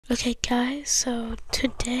Okay guys, so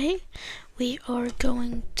today we are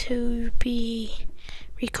going to be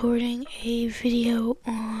recording a video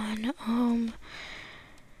on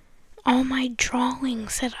all my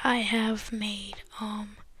drawings that I have made.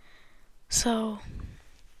 So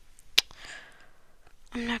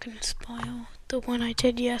I'm not gonna spoil the one I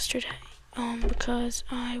did yesterday, because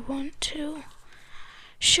I want to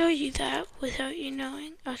show you that without you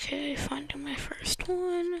knowing. Okay, finding my first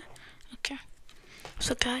one. Okay.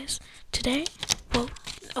 So guys, today, well,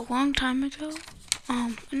 a long time ago,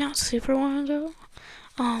 not super long ago,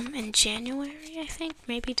 in January, I think,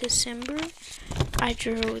 maybe December, I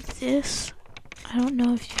drew this. I don't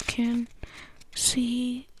know if you can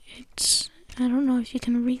see, I don't know if you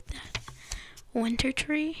can read that. Winter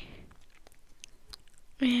tree.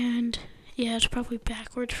 And, yeah, it's probably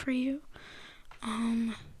backwards for you.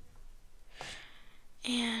 And,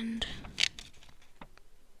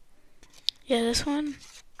 yeah, this one,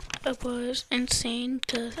 it was insane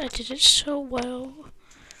because I did it so well.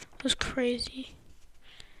 It was crazy.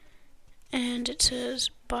 And it says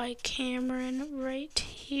by Cameron right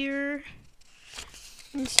here.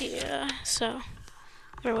 And yeah, so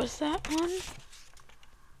there was that one.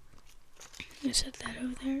 I said that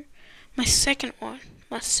over there. My second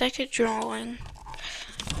drawing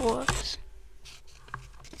was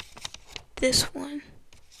this one.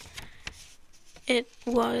 It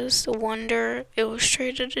was the Wonder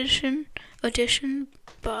Illustrated edition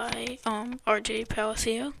by RJ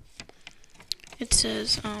Palacio. It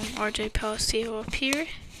says RJ Palacio up here,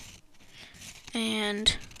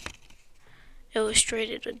 and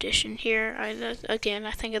Illustrated edition here. Again,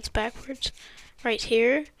 I think it's backwards. Right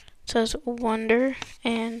here it says Wonder,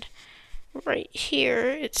 and right here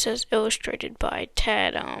it says Illustrated by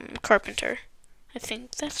Tad Carpenter. I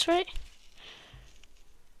think that's right.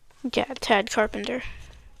 Yeah, Tad Carpenter.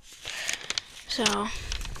 So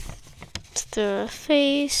it's the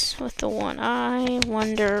face with the one eye,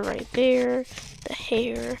 Wonder right there, the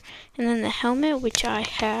hair, and then the helmet, which I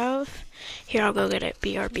have. Here, I'll go get it.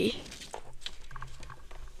 BRB.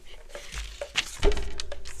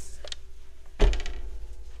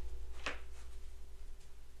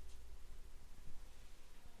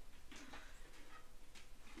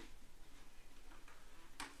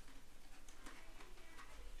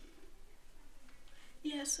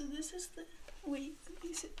 Yeah, so this is the... Wait, let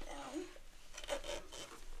me sit down.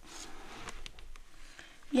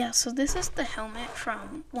 Yeah, so this is the helmet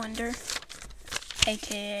from Wonder,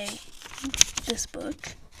 aka this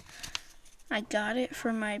book. I got it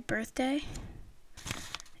for my birthday.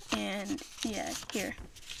 And yeah, here.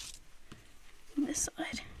 This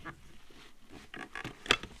side.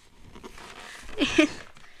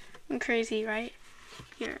 I'm crazy, right?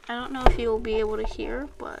 Here, I don't know if you'll be able to hear,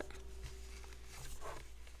 but...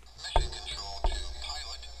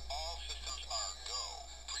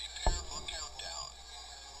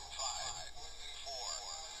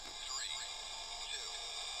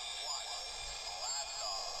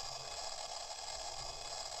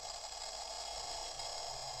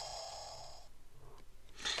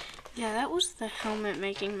 Yeah, that was the helmet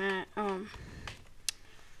making that,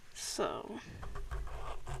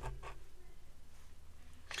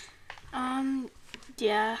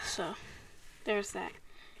 yeah, so, there's that.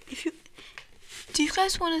 Do you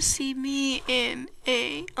guys want to see me in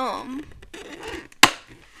a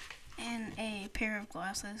pair of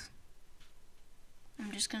glasses?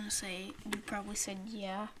 I'm just gonna say, you probably said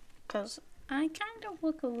yeah, because I kind of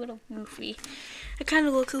look a little goofy.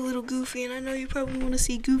 And I know you probably want to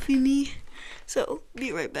see goofy me. So,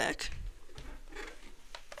 be right back.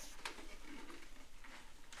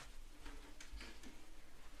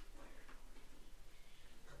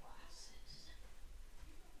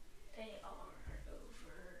 They are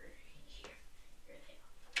over here. Here they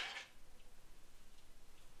are.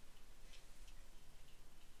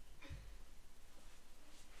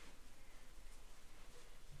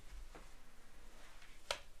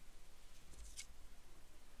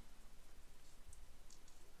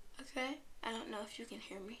 Okay, I don't know if you can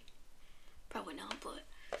hear me. Probably not, but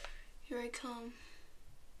here I come.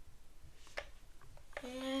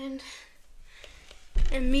 And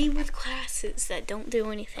me with glasses that don't do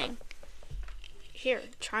anything. Here,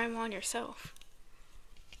 try them on yourself.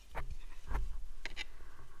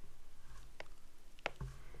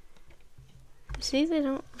 See, they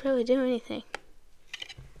don't really do anything.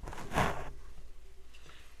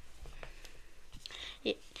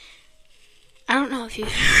 Yeah. I don't know if you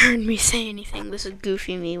heard me say anything. This is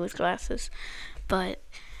goofy me with glasses. But,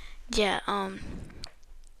 yeah, I'm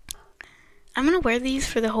gonna wear these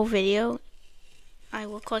for the whole video. I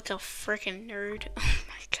look like a freaking nerd. Oh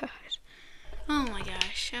my gosh. Oh my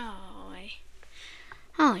gosh. Oh.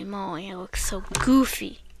 Holy moly, it looks so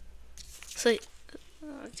goofy. So,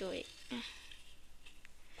 wait.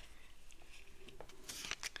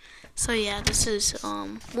 So yeah, this is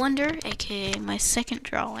Wonder, aka my second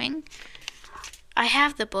drawing. I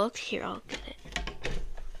have the book. Here, I'll get it.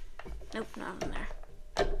 Nope, not in there.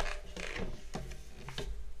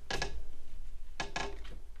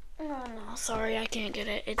 Oh no, sorry, I can't get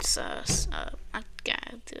it. It's I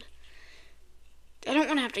don't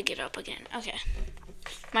want to have to get up again. Okay.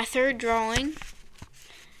 My third drawing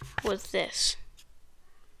was this.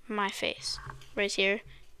 My face. Right here.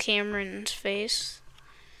 Cameron's face.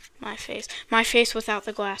 My face. My face without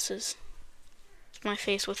the glasses. My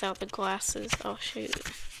face without the glasses. Oh, shoot.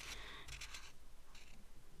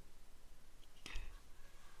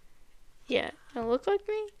 Yeah, it look like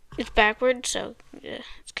me? It's backwards, so yeah,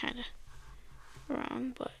 it's kind of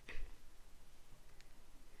wrong, but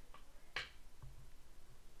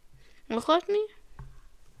look like me?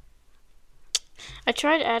 I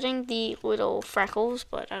tried adding the little freckles,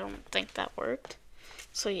 but I don't think that worked.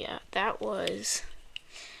 So yeah, that was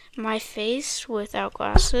my face without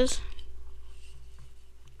glasses.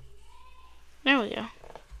 There we go.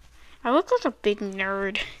 I look like a big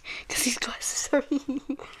nerd because these glasses are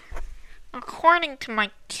According to my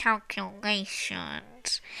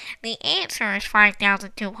calculations, the answer is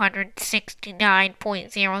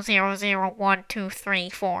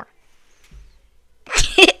 5,269.0001234.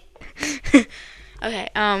 Okay,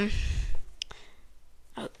 oh,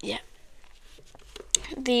 yeah.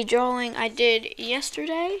 The drawing I did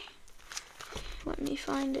yesterday, let me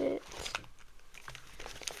find it,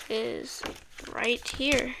 is right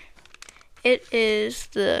here. It is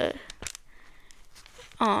the,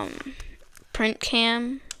 print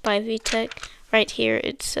cam by VTech. Right here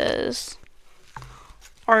it says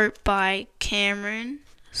art by Cameron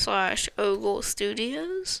 / Ogle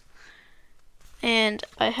Studios. And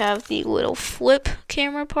I have the little flip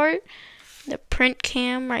camera part, the print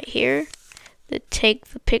cam right here, the take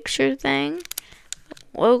the picture thing, the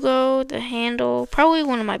logo, the handle, probably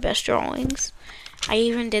one of my best drawings. I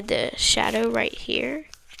even did the shadow right here.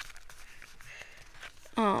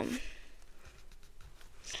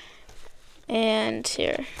 And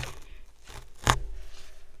here.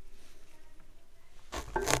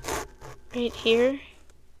 Right here.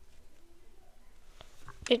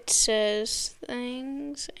 It says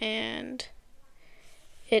things, and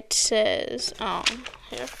it says,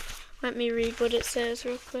 here, let me read what it says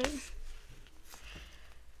real quick.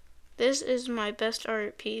 This is my best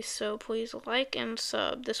art piece, so please like and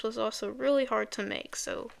sub. This was also really hard to make,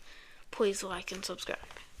 so please like and subscribe.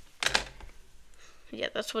 Yeah,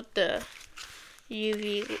 that's what the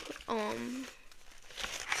UV,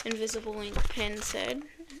 invisible ink pen said.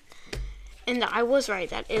 And I was right,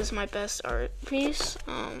 that is my best art piece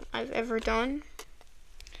I've ever done,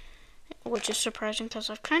 which is surprising because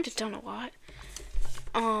I've kind of done a lot.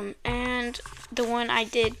 And the one I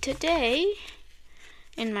did today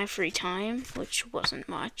in my free time, which wasn't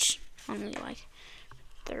much, only like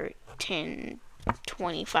 10,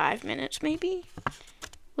 25 minutes maybe,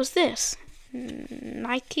 was this.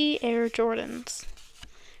 Nike Air Jordans.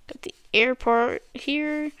 Got the Air part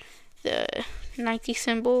here, the Nike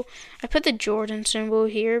symbol. I put the Jordan symbol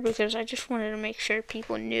here because I just wanted to make sure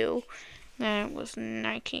people knew that it was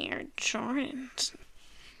Nike Air Jordans.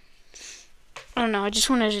 I don't know, I just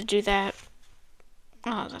wanted to do that.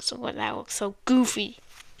 Oh, that's what that looks so goofy.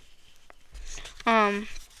 Oh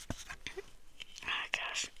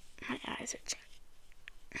gosh, my eyes are itching.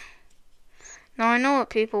 Now I know what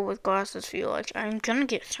people with glasses feel like. I'm gonna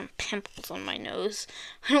get some pimples on my nose.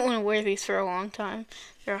 I don't want to wear these for a long time.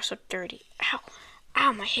 They're also dirty. Ow.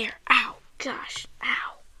 Ow, my hair. Ow. Gosh.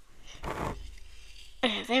 Ow.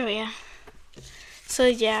 Okay, there we go. So,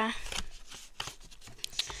 yeah.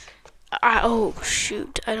 Oh,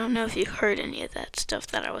 shoot. I don't know if you heard any of that stuff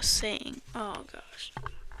that I was saying. Oh, gosh.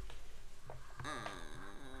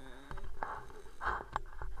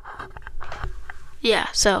 Yeah,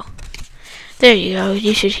 so. There you go.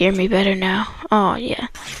 You should hear me better now. Oh, yeah.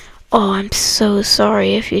 Oh, I'm so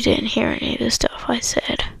sorry if you didn't hear any of the stuff I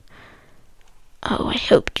said. Oh, I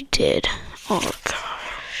hope you did. Oh,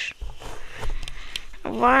 gosh.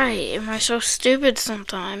 Why am I so stupid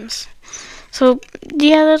sometimes? So,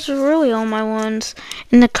 yeah, that's really all my ones.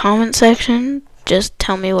 In the comment section, just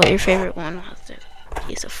tell me what your favorite one was. There's a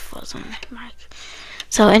piece of fuzz on my mic.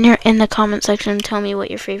 So, in the comment section, tell me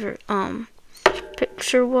what your favorite,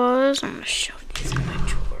 picture was. I'm gonna show these in my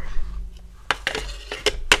drawer.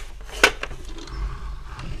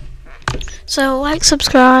 So like,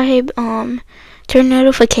 subscribe, turn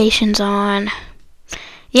notifications on.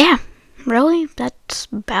 Yeah, really, that's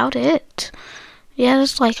about it. yeah,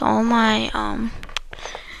 that's like all my,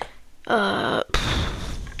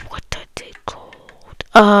 what are they called?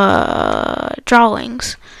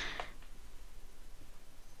 Drawings.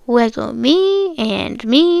 Lego me and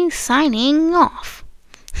me signing off.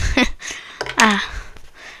 I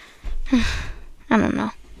don't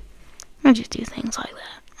know. I just do things like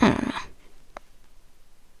that. I don't know.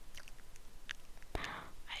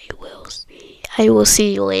 I will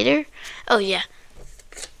see you later. Oh yeah.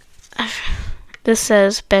 This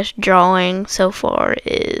says best drawing so far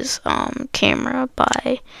is camera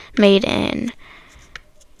made in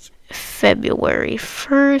February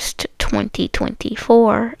 1st,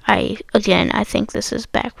 2024. I think this is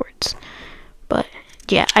backwards. But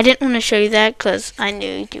yeah, I didn't want to show you that because I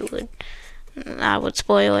knew I would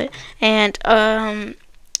spoil it. And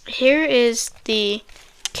here is the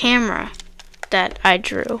camera that I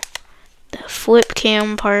drew. The flip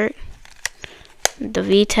cam part, the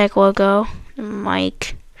VTech logo, the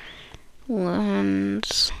mic,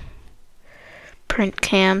 lens, print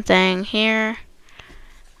cam thing here.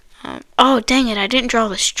 Oh dang it! I didn't draw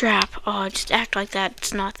the strap. Oh, just act like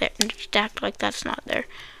that's not there. Just act like that's not there.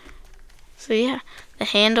 So yeah, the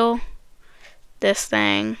handle, this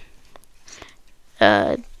thing,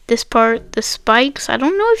 this part, the spikes. I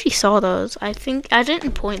don't know if you saw those. I think I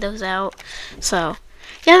didn't point those out. So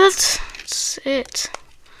yeah, that's it.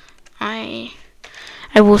 I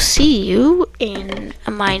will see you in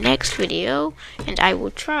my next video, and I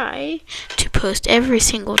will try to post every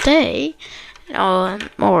single day, or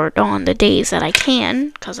on the days that I can,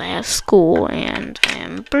 because I have school and I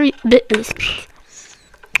am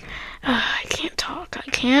I can't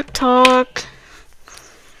talk,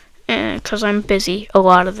 because I'm busy a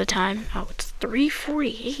lot of the time. Oh, it's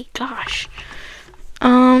 3:48. Gosh.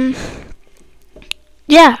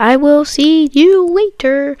 Yeah, I will see you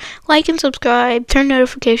later. Like and subscribe. Turn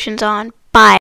notifications on. Bye.